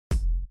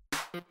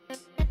What's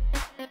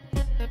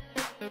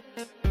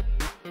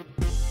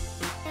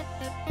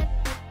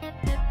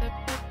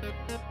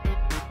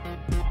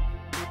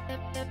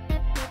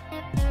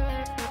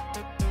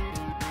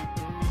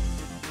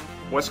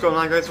going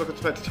on, guys? Welcome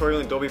to my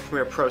tutorial in Adobe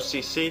Premiere Pro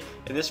CC.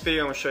 In this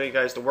video I'm going to show you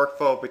guys the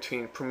workflow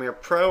between Premiere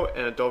Pro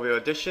and Adobe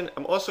Audition.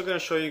 I'm also going to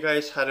show you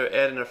guys how to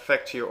add an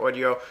effect to your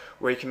audio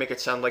where you can make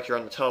it sound like you're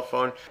on the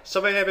telephone.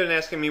 Somebody had been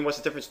asking me what's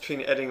the difference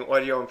between editing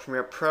audio in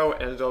Premiere Pro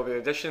and Adobe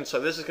Audition, so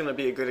this is going to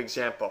be a good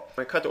example. I'm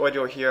going to cut the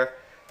audio here.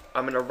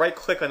 I'm going to right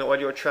click on the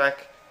audio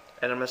track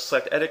and I'm going to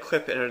select Edit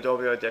Clip in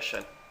Adobe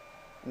Audition.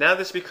 Now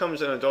this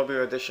becomes an Adobe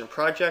Audition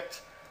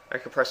project. I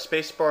can press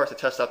spacebar to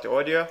test out the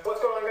audio.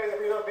 What's going on, guys?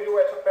 In the video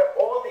where I talk about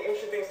all the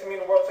interesting things to me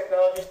in the world of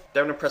technology.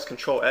 Then I'm going to press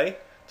Control A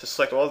to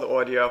select all the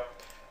audio,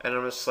 and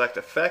I'm going to select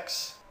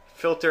Effects,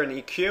 Filter, and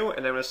EQ,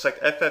 and then I'm going to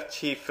select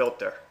FFT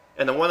Filter.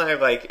 And the one I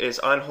like is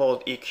On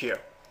Hold EQ.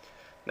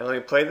 Now let me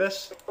play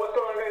this. What's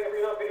going on, guys?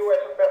 In the video where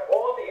I talk about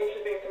all the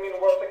interesting things to me in the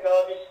world of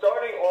technology,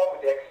 starting off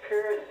with the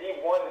Xperia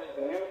Z1. This is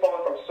the new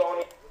phone from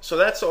Sony. So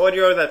that's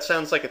audio that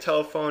sounds like a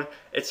telephone.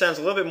 It sounds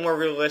a little bit more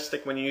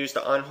realistic when you use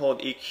the On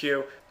Hold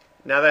EQ.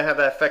 Now that I have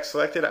that effect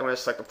selected, I'm going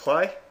to select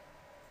Apply,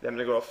 then I'm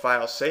going to go to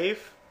File,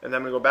 Save, and then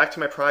I'm going to go back to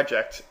my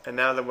project, and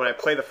now that when I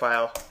play the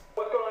file...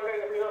 What's going on,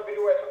 guys? In the video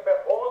where I talk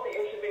about all the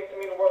interesting things to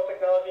me in the world of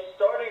technology,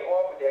 starting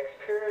off with the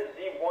Xperia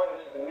Z1.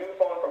 This is the new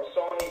phone from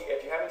Sony.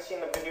 If you haven't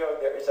seen the video,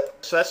 there is a...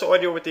 So that's the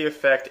audio with the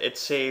effect.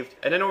 It's saved.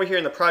 And then over here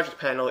in the project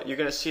panel, you're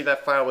going to see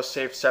that file was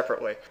saved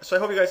separately. So I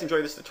hope you guys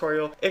enjoyed this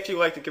tutorial. If you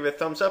liked it, give it a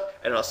thumbs up,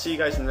 and I'll see you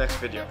guys in the next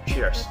video.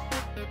 Cheers.